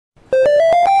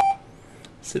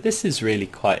So this is really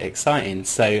quite exciting.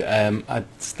 So I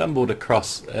stumbled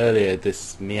across earlier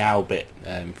this Meowbit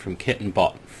from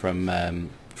Kittenbot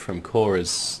from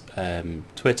Cora's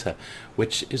Twitter,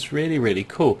 which is really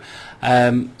cool.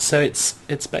 So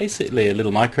it's basically a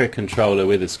little microcontroller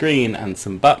with a screen and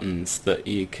some buttons that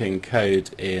you can code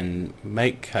in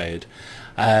MakeCode,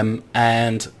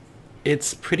 and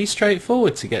it's pretty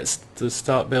straightforward to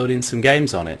start building some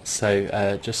games on it.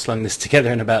 So just slung this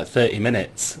together in about 30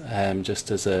 minutes, just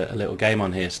as a little game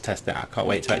on here to test it. I can't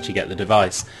wait to actually get the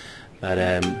device,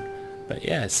 but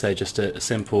yeah, so just a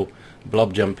simple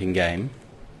blob jumping game.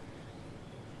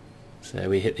 So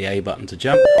we hit the A button to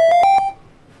jump,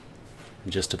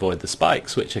 and just avoid the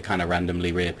spikes, which are kind of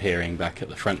randomly reappearing back at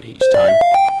the front each time.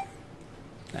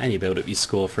 And you build up your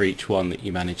score for each one that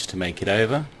you manage to make it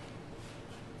over.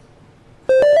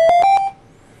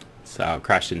 So I'll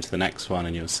crash into the next one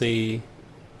and you'll see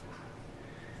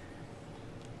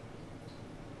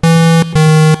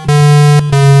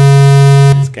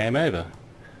it's game over.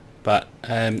 But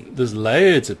there's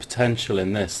loads of potential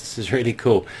in this. This is really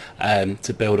cool,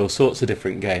 to build all sorts of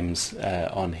different games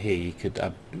on here. You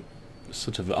could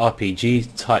sort of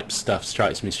RPG type stuff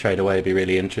strikes me straight away, be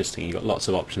really interesting. You've got lots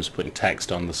of options for putting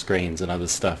text on the screens and other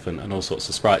stuff, and all sorts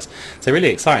of sprites. So really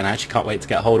exciting. I actually can't wait to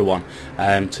get hold of one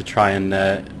to try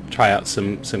out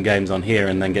some games on here,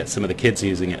 and then get some of the kids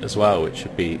using it as well, which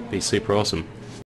would be super awesome.